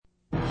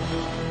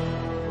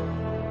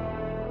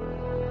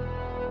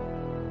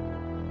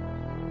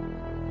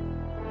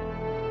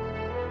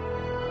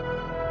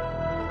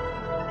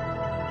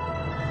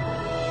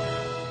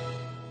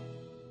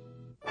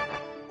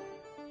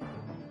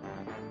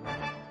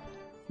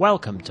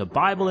Welcome to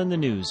Bible in the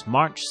News,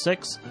 March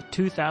 6,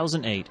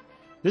 2008.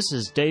 This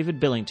is David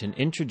Billington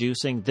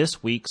introducing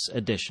this week's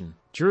edition.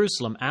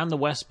 Jerusalem and the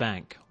West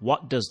Bank,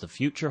 what does the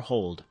future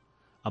hold?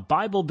 A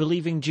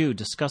Bible-believing Jew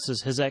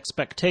discusses his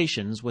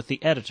expectations with the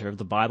editor of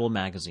the Bible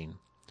magazine.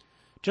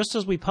 Just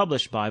as we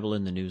published Bible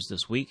in the News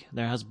this week,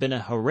 there has been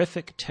a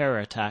horrific terror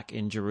attack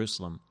in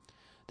Jerusalem.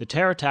 The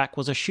terror attack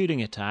was a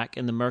shooting attack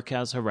in the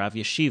Merkaz Harav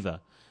Yeshiva,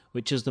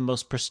 which is the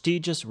most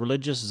prestigious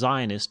religious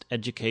Zionist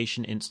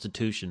education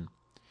institution.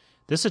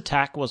 This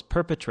attack was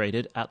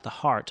perpetrated at the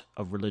heart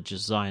of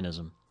religious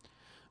Zionism.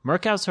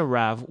 Merkaz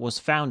Harav was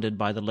founded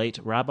by the late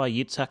Rabbi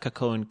Yitzhak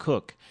Cohen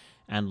Kook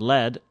and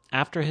led,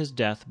 after his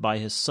death, by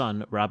his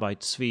son, Rabbi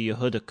Tzvi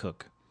Yehuda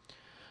Kook.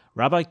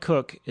 Rabbi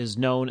Kook is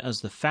known as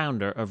the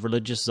founder of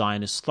religious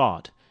Zionist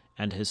thought,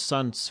 and his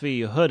son Tzvi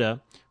Yehuda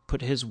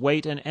put his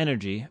weight and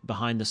energy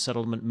behind the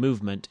settlement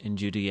movement in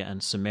Judea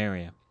and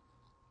Samaria.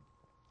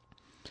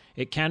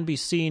 It can be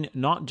seen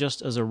not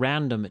just as a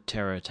random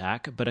terror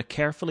attack, but a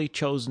carefully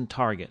chosen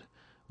target,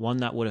 one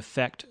that would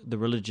affect the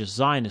religious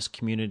Zionist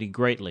community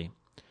greatly.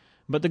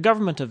 But the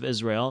government of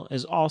Israel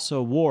is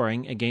also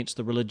warring against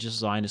the religious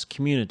Zionist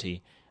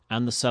community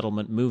and the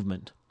settlement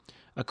movement.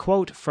 A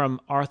quote from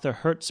Arthur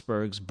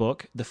Hertzberg's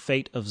book, The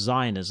Fate of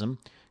Zionism,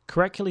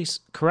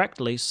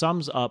 correctly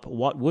sums up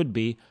what would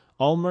be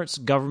Olmert's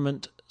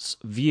government's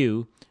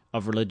view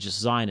of religious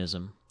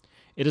Zionism.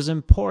 It is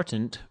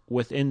important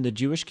within the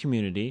Jewish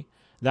community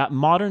that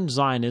modern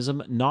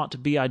Zionism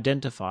not be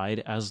identified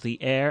as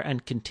the heir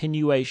and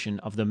continuation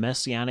of the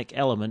messianic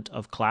element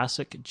of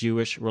classic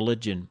Jewish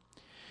religion.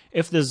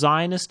 If the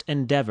Zionist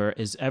endeavor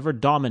is ever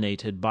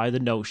dominated by the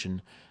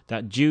notion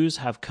that Jews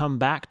have come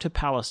back to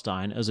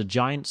Palestine as a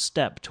giant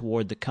step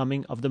toward the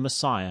coming of the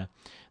Messiah,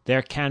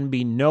 there can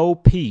be no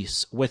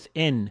peace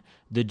within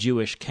the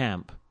Jewish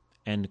camp."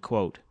 End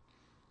quote.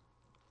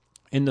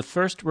 In the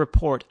first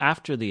report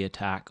after the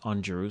attack on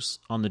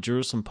the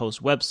Jerusalem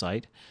Post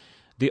website,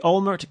 the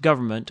Olmert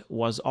government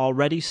was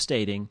already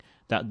stating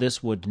that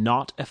this would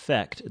not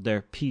affect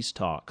their peace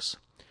talks.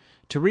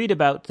 To read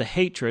about the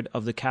hatred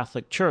of the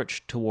Catholic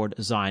Church toward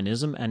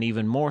Zionism, and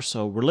even more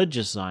so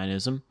religious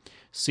Zionism,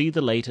 see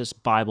the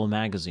latest Bible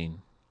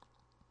magazine.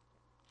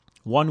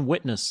 One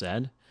witness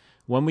said,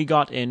 "When we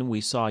got in,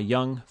 we saw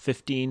young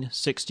 15,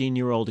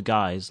 16-year-old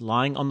guys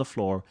lying on the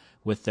floor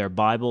with their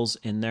Bibles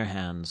in their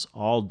hands,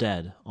 all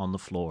dead on the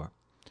floor."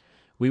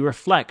 We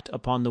reflect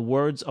upon the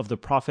words of the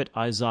prophet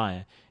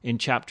Isaiah in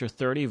chapter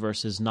 30,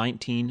 verses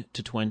 19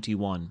 to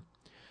 21.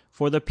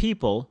 "For the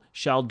people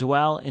shall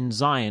dwell in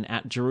Zion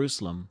at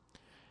Jerusalem.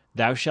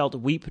 Thou shalt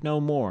weep no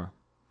more.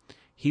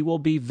 He will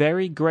be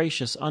very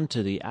gracious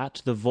unto thee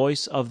at the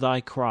voice of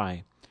thy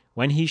cry.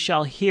 When he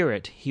shall hear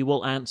it, he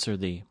will answer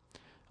thee.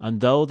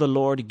 And though the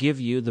Lord give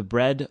you the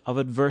bread of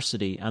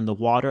adversity and the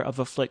water of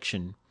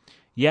affliction,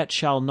 yet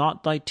shall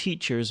not thy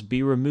teachers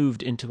be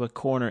removed into a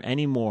corner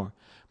any more,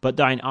 but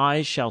thine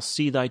eyes shall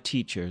see thy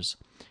teachers,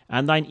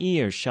 and thine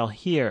ears shall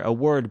hear a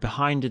word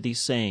behind thee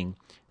saying,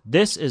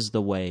 This is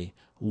the way,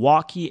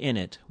 walk ye in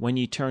it, when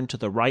ye turn to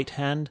the right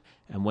hand,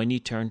 and when ye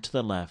turn to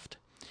the left.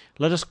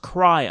 Let us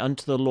cry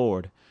unto the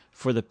Lord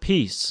for the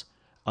peace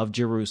of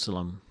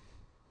Jerusalem."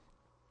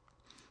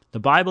 The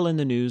Bible in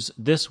the News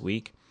this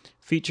week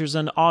features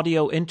an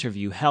audio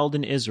interview held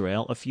in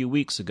Israel a few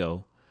weeks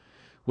ago.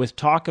 With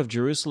talk of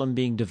Jerusalem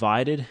being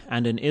divided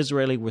and an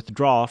Israeli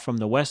withdrawal from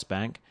the West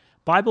Bank,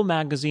 Bible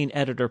magazine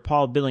editor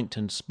Paul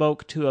Billington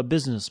spoke to a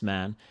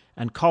businessman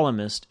and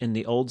columnist in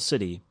the Old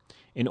City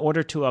in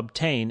order to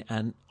obtain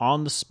an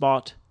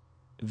on-the-spot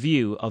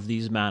view of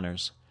these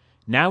matters.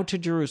 Now to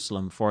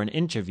Jerusalem for an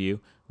interview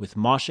with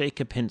Moshe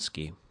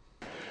Kapinski.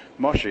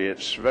 Moshe,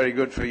 it's very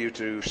good for you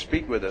to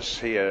speak with us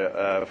here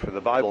for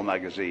the Bible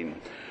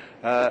magazine.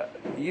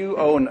 You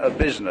own a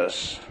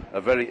business, a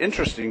very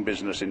interesting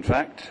business, in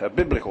fact, a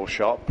biblical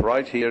shop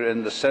right here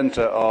in the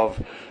center of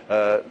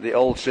the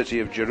old city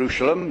of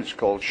Jerusalem. It's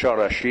called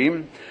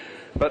Shorashim.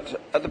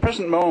 But at the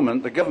present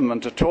moment, the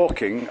government are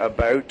talking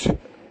about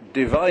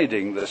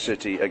dividing the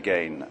city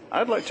again.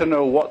 I'd like to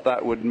know what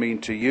that would mean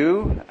to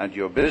you and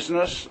your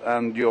business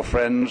and your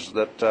friends,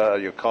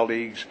 your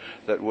colleagues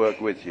that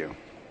work with you.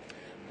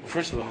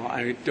 First of all,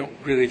 I don't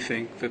really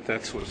think that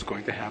that's what's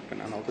going to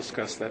happen, and I'll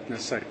discuss that in a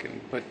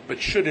second.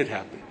 But should it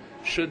happen,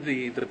 should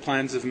the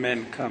plans of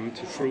men come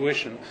to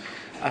fruition,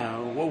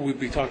 what we'd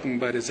be talking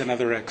about is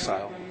another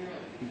exile,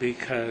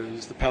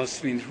 because the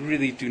Palestinians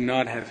really do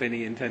not have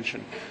any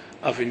intention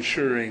of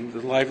ensuring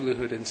the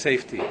livelihood and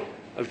safety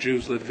of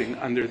Jews living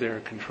under their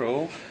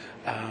control.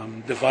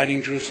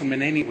 Dividing Jerusalem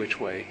in any which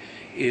way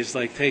is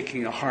like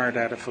taking a heart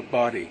out of a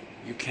body.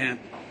 You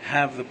can't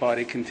have the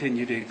body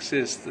continue to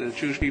exist. The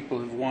Jewish people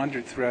have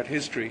wandered throughout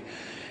history,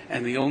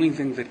 and the only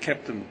thing that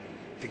kept them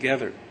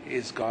together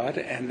is God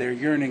and their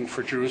yearning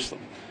for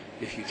Jerusalem.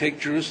 If you take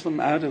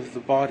Jerusalem out of the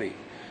body,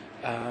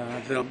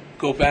 they'll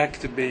go back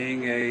to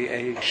being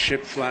a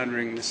ship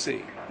floundering in the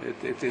sea.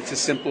 It's as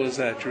simple as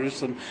that.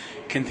 Jerusalem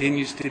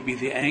continues to be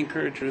the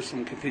anchor.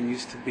 Jerusalem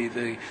continues to be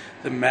the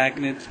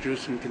magnet.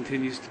 Jerusalem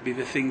continues to be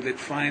the thing that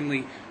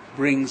finally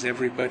brings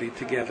everybody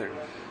together.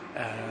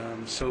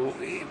 So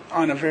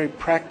on a very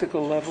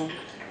practical level,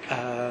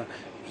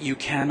 you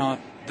cannot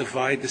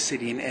divide the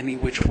city in any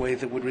which way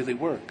that would really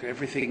work.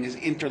 Everything is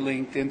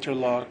interlinked,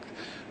 interlocked.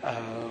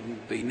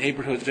 The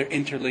neighborhoods are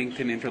interlinked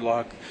and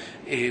interlocked.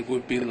 It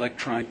would be like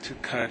trying to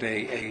cut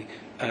a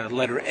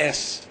letter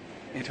S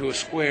into a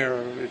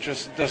square. It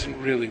just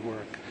doesn't really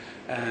work.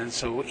 And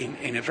so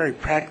in a very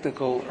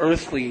practical,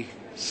 earthly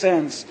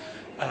sense,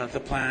 the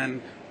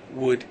plan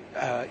would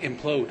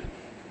implode.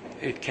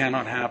 It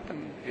cannot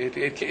happen.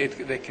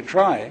 They can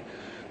try.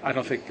 I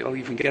don't think it'll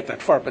even get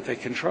that far, but they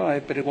can try.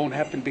 But it won't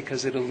happen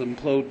because it'll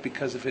implode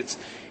because of its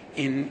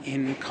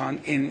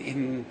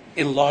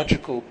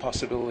illogical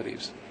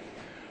possibilities.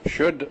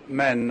 Should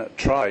men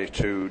try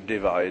to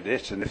divide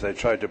it, and if they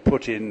try to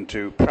put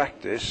into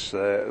practice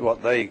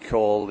what they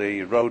call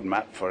the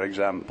roadmap, for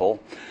example,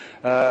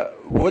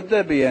 would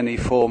there be any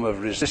form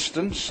of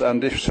resistance,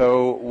 and if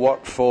so,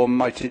 what form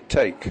might it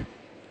take?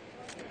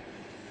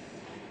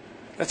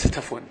 That's a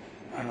tough one.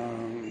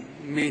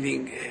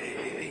 Meaning,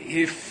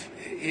 if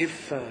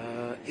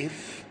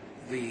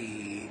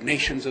the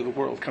nations of the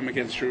world come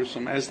against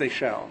Jerusalem, as they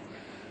shall,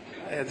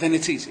 then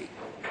it's easy.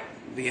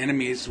 The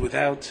enemy is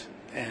without,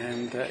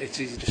 and it's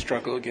easy to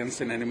struggle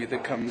against an enemy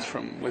that comes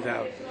from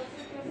without.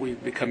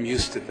 We've become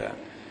used to that.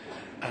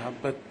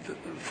 But the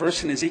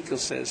verse in Ezekiel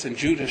says, and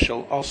Judah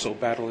shall also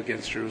battle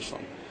against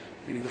Jerusalem.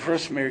 Meaning the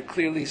verse very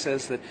clearly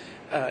says that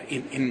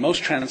in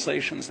most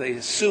translations they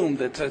assume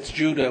that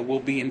Judah will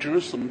be in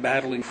Jerusalem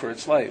battling for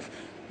its life.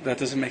 That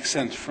doesn't make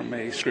sense from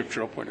a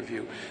scriptural point of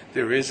view.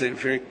 There is a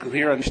very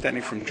clear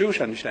understanding from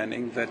Jewish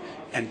understanding that,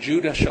 and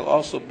Judah shall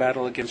also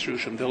battle against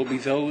Jerusalem. There will be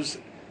those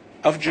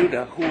of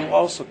Judah who will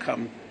also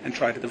come and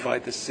try to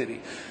divide the city.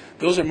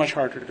 Those are much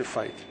harder to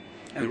fight.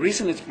 And the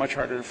reason it's much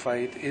harder to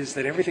fight is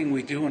that everything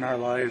we do in our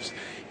lives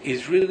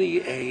is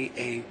really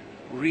a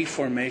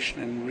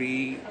reformation and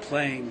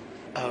replaying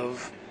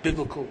of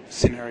biblical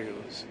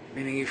scenarios.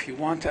 Meaning, if you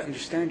want to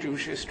understand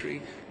Jewish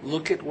history,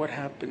 look at what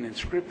happened in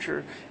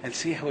Scripture and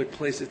see how it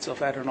plays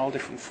itself out in all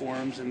different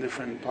forms and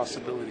different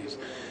possibilities.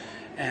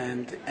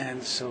 And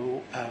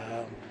so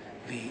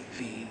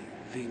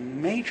the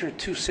major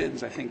two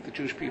sins I think the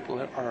Jewish people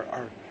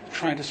are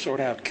trying to sort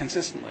out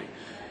consistently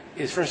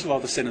is, first of all,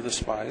 the sin of the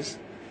spies,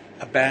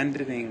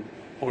 abandoning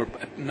or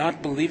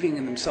not believing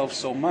in themselves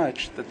so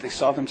much that they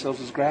saw themselves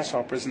as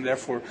grasshoppers and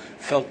therefore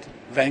felt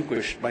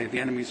vanquished by the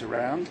enemies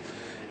around.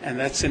 And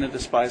that sin of the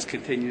spies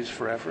continues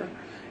forever.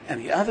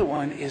 And the other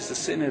one is the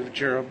sin of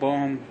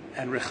Jeroboam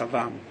and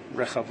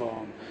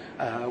Rechavam,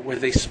 where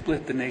they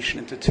split the nation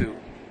into two.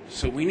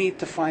 So we need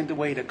to find a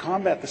way to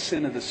combat the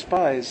sin of the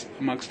spies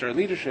amongst our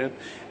leadership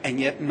and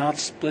yet not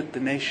split the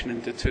nation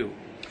into two.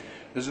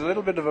 There's a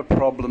little bit of a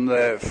problem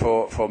there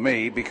for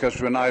me, because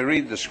when I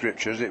read the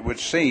scriptures, it would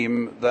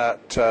seem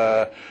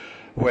that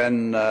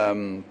when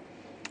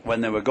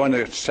they were going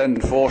to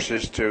send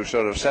forces to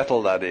sort of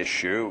settle that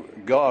issue,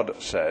 God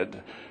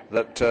said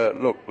that,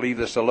 look, leave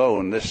this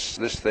alone. This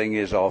thing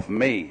is of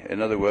me.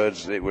 In other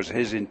words, it was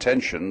his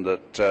intention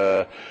that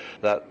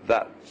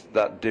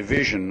that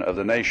division of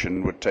the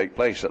nation would take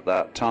place at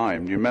that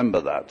time. Do you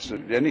remember that? So,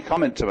 any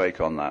comment to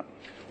make on that?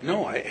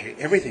 No,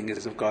 everything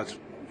is of God's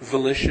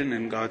volition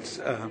and God's.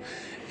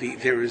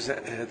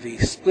 The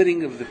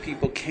splitting of the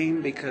people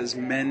came because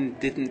men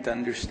didn't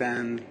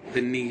understand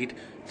the need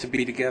to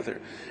be together.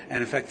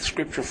 And in fact, the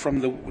scripture from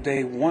the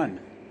day one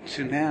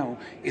to now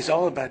is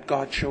all about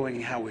God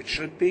showing how it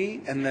should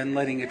be and then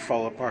letting it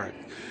fall apart.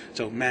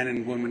 So man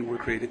and woman were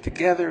created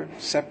together,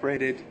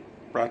 separated,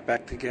 brought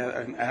back together.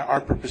 And our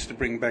purpose to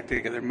bring back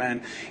together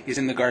man is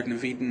in the Garden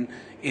of Eden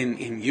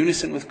in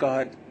unison with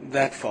God.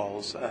 That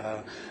falls.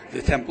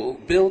 The temple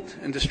built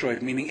and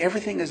destroyed, meaning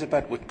everything is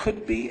about what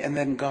could be, and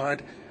then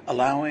God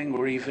allowing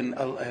or even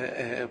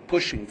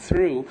pushing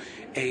through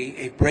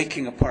a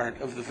breaking apart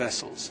of the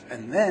vessels.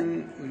 And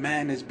then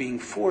man is being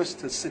forced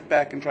to sit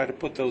back and try to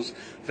put those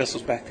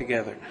vessels back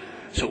together.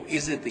 So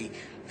is it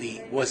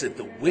was it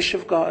the wish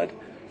of God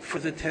for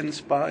the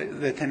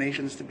 10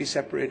 nations to be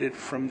separated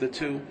from the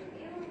two?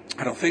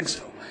 I don't think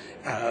so.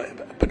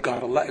 But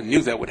God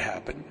knew that would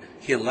happen.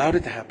 He allowed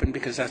it to happen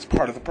because that's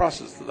part of the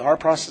process. Our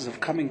process of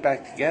coming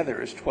back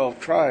together as 12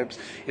 tribes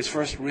is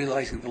first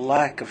realizing the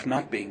lack of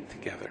not being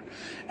together.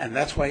 And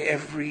that's why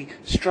every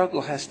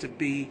struggle has to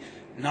be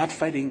not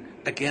fighting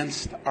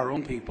against our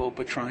own people,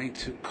 but trying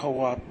to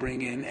co-opt,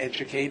 bring in,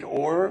 educate,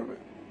 or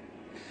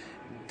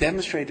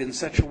demonstrate in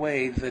such a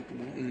way that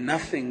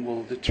nothing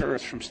will deter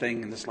us from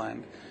staying in this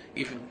land,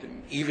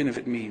 even if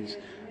it means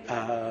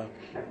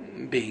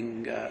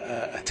being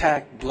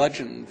attacked,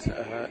 bludgeoned,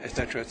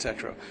 etc.,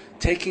 etc.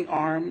 Taking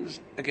arms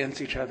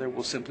against each other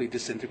will simply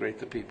disintegrate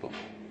the people.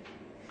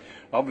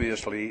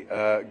 Obviously,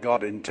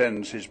 God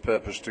intends his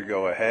purpose to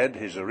go ahead,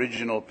 his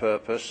original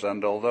purpose,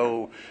 and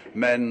although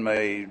men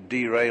may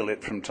derail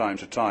it from time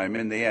to time,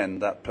 in the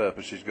end that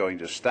purpose is going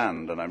to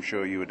stand, and I'm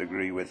sure you would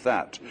agree with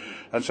that.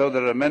 And so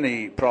there are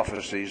many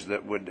prophecies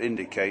that would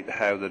indicate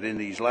how that in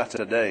these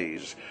latter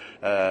days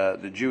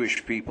the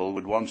Jewish people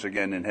would once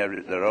again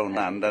inherit their own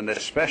land, and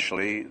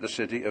especially the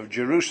city of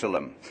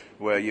Jerusalem,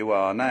 where you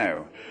are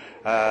now.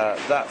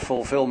 That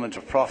fulfillment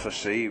of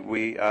prophecy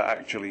we are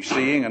actually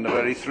seeing, and are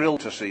very thrilled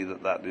to see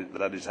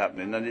that is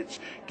happening, and it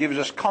gives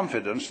us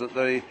confidence that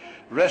the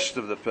rest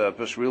of the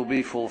purpose will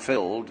be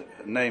fulfilled,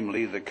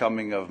 namely the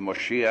coming of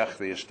Moshiach,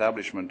 the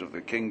establishment of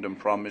the kingdom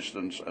promised,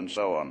 and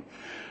so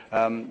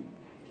on.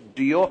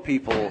 Do your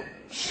people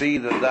see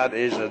that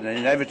is an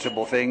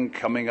inevitable thing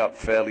coming up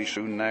fairly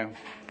soon now?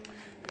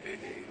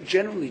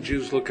 Generally,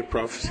 Jews look at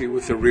prophecy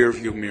with a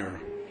rear-view mirror.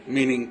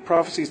 Meaning,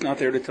 prophecy is not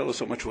there to tell us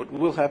so much what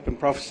will happen.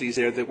 Prophecy is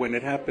there that when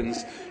it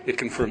happens, it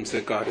confirms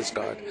that God is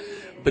God.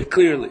 But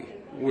clearly,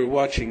 we're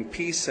watching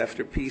piece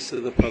after piece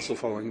of the puzzle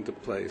falling into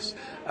place.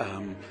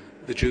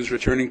 The Jews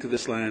returning to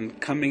this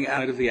land, coming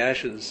out of the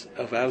ashes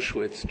of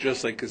Auschwitz,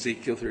 just like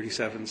Ezekiel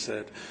 37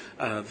 said.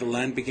 The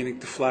land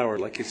beginning to flower,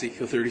 like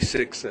Ezekiel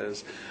 36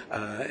 says.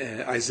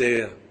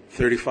 Isaiah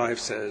 35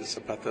 says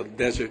about the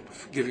desert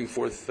giving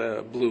forth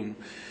bloom.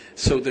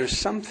 So there's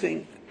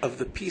something of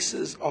the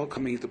pieces all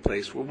coming into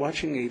place. We're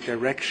watching a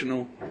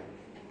directional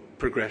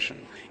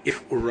progression.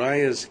 If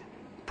Uriah's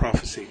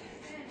prophecy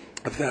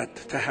of that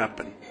to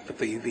happen, that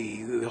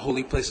the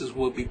holy places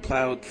will be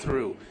plowed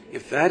through,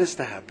 if that is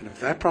to happen,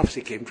 if that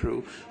prophecy came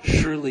true,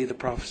 surely the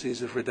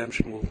prophecies of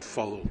redemption will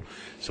follow.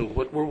 So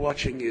what we're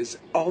watching is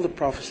all the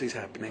prophecies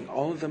happening,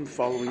 all of them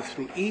following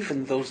through,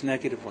 even those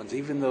negative ones,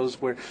 even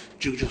those where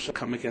Jews will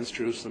come against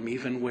Jerusalem,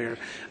 even where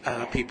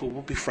people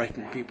will be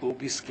frightened, people will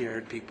be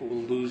scared, people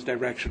will lose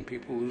direction,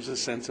 people will lose a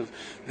sense of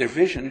their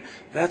vision.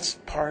 That's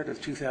part of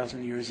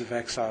 2,000 years of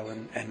exile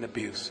and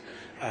abuse.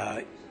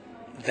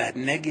 That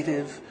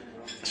negative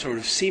sort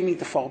of seeming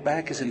to fall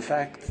back is in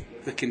fact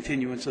the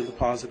continuance of the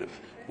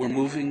positive. We're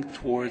moving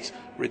towards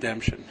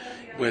redemption.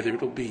 Whether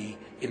it'll be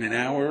in an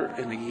hour,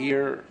 in a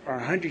year, or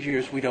 100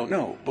 years, we don't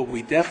know. But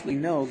we definitely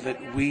know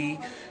that we,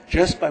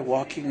 just by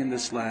walking in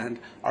this land,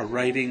 are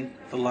writing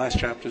the last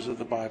chapters of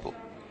the Bible.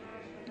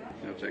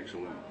 That's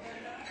excellent.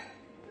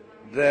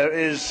 There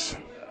is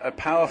a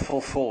powerful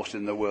force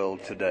in the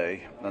world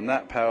today, and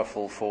that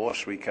powerful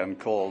force we can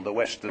call the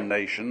Western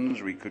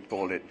nations, we could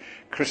call it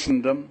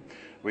Christendom,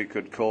 we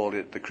could call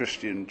it the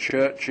Christian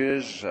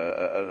churches,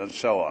 and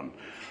so on.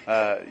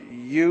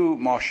 You,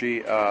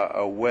 Moshe, are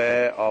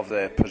aware of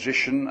their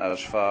position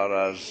as far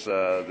as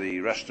the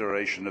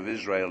restoration of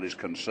Israel is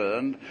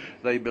concerned.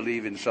 They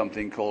believe in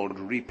something called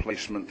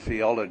replacement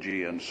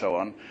theology and so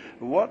on.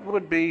 What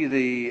would be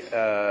the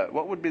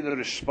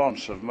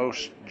response of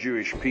most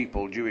Jewish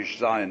people, Jewish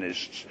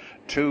Zionists,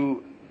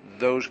 to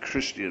those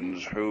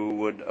Christians who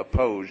would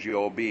oppose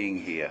your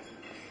being here?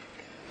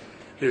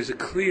 There's a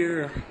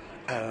clear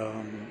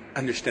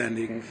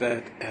understanding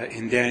that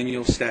in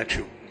Daniel's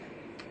statue,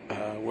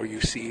 where you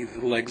see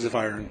the legs of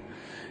iron,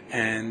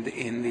 and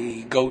in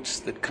the goats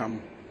that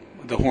come,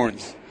 the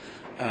horns,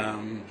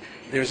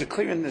 there's a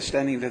clear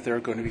understanding that there are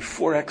going to be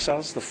 4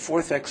 exiles, the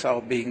 4th exile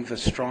being the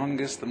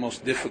strongest, the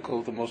most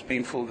difficult, the most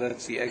painful.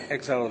 That's the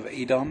exile of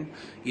Edom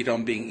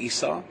being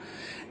Esau.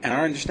 And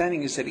our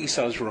understanding is that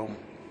Esau is Rome.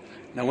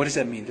 Now, what does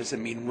that mean? Does it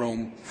mean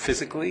Rome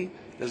physically?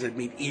 Does it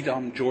mean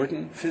Edom,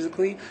 Jordan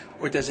physically?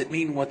 Or does it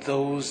mean what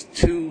those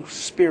two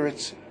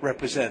spirits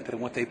represent? And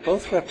what they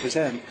both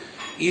represent,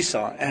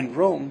 Esau and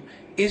Rome,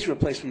 is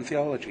replacement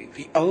theology.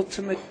 The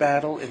ultimate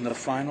battle in the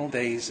final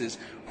days is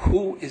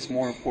who is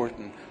more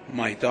important,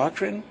 my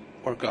doctrine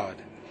or God?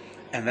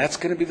 And that's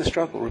going to be the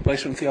struggle.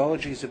 Replacement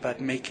theology is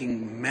about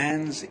making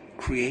man's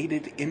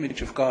created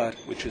image of God,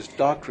 which is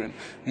doctrine,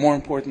 more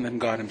important than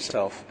God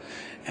himself.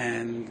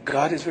 And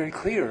God is very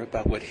clear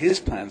about what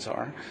his plans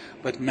are,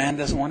 but man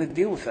doesn't want to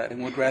deal with that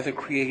and would rather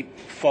create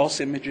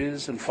false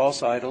images and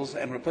false idols,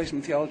 and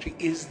replacement theology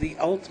is the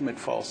ultimate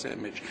false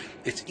image.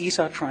 It's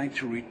Esau trying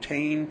to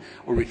retain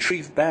or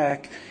retrieve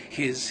back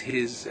his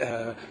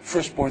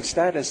firstborn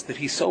status that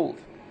he sold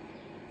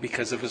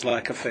because of his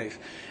lack of faith.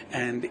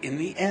 And in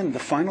the end, the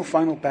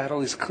final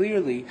battle is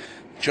clearly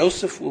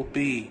Joseph will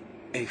be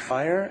a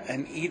fire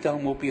and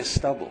Edom will be a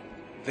stubble.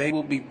 They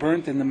will be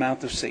burnt in the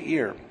Mount of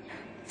Seir.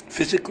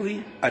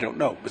 Physically, I don't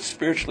know, but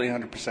spiritually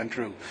 100%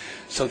 true.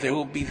 So there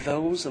will be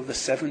those of the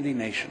 70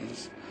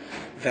 nations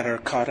that are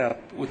caught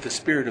up with the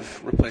spirit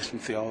of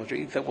replacement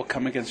theology that will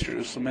come against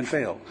Jerusalem and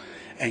fail.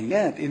 And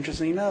yet,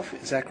 interestingly enough,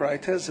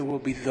 Zechariah says there will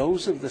be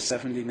those of the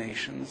 70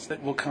 nations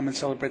that will come and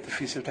celebrate the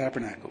Feast of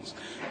Tabernacles.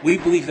 We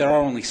believe there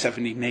are only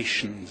 70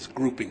 nations,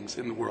 groupings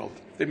in the world.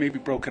 They may be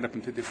broken up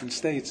into different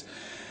states.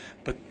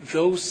 But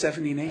those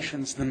 70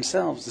 nations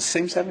themselves, the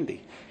same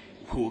 70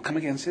 who will come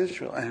against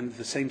Israel and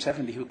the same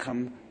 70 who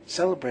come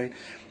celebrate,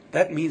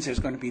 that means there's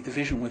going to be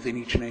division within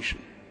each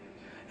nation.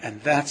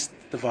 And that's the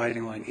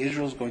dividing line.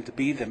 Israel's going to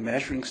be the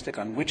measuring stick.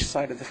 On which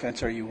side of the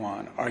fence are you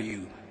on? Are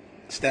you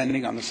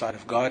standing on the side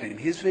of God and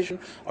his vision,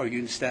 or are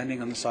you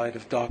standing on the side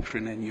of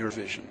doctrine and your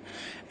vision?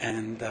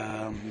 And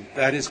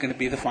that is going to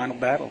be the final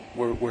battle.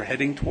 We're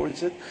heading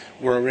towards it.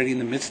 We're already in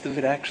the midst of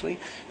it, actually.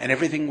 And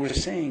everything we're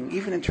saying,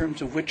 even in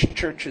terms of which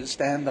churches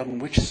stand on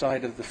which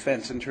side of the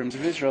fence in terms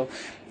of Israel,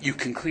 you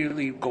can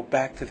clearly go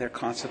back to their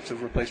concepts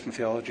of replacement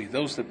theology.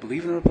 Those that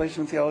believe in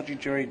replacement theology,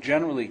 Jerry,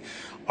 generally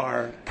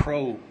are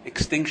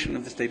pro-extinction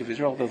of the state of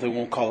Israel, though they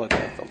won't call it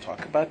that. They'll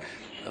talk about,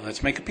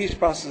 let's make a peace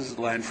process,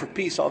 land for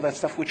peace, all that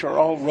stuff, which are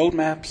all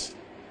roadmaps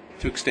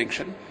to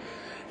extinction.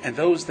 And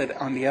those that,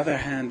 on the other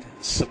hand,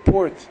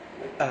 support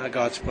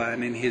God's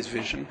plan and his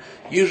vision,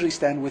 usually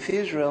stand with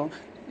Israel,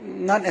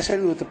 not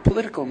necessarily with the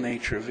political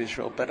nature of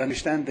Israel, but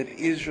understand that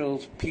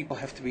Israel's people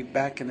have to be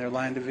back in their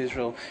land of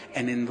Israel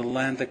and in the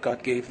land that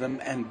God gave them,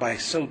 and by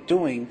so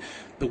doing,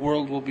 the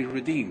world will be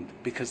redeemed.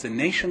 Because the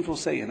nations will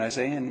say in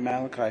Isaiah and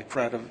Malachi, for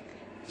out of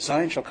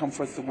Zion shall come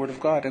forth the word of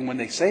God. And when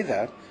they say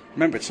that,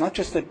 remember, it's not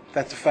just that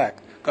that's a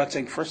fact. God's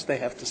saying first they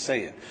have to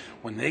say it.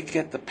 When they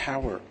get the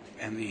power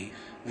and the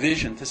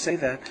vision to say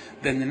that,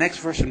 then the next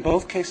verse in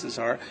both cases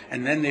are,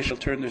 and then they shall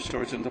turn their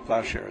swords into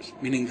plowshares.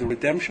 Meaning the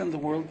redemption of the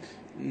world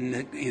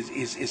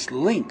is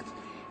linked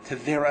to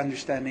their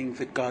understanding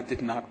that God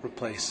did not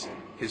replace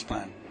his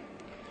plan.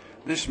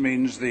 This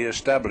means the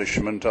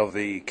establishment of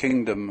the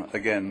kingdom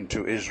again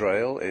to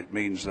Israel. It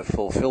means the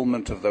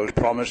fulfillment of those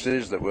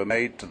promises that were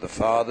made to the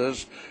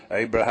fathers,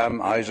 Abraham,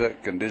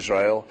 Isaac, and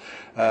Israel.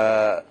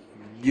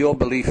 Your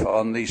belief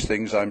on these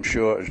things, I'm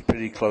sure, is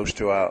pretty close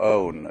to our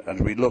own,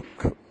 and we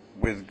look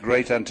with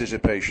great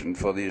anticipation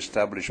for the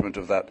establishment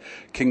of that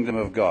kingdom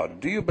of God.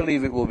 Do you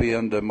believe it will be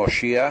under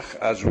Moshiach,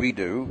 as we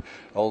do,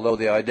 although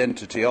the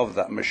identity of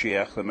that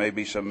Moshiach, there may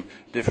be some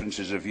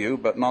differences of view,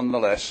 but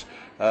nonetheless,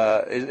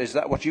 is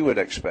that what you would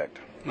expect?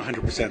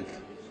 100%.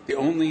 The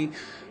only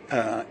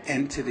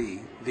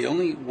entity, the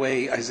only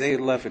way Isaiah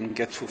 11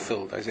 gets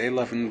fulfilled, Isaiah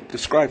 11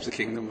 describes the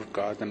kingdom of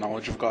God, the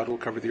knowledge of God will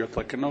cover the earth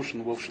like an ocean,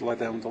 the wolf shall lie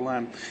down with the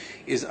lamb,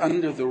 is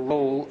under the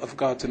role of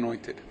God's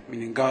anointed.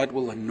 Meaning God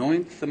will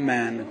anoint the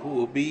man who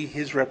will be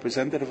his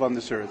representative on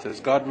this earth. As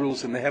God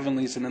rules in the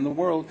heavenlies and in the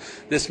world,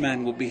 this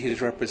man will be his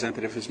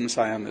representative, his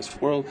Messiah on this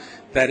world.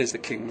 That is the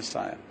King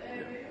Messiah.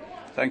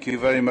 Thank you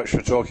very much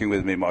for talking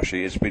with me,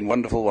 Moshe. It's been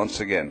wonderful once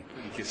again.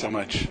 Thank you so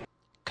much.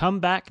 Come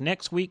back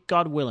next week,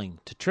 God willing,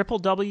 to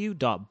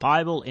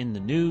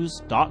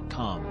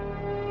www.bibleinthenews.com.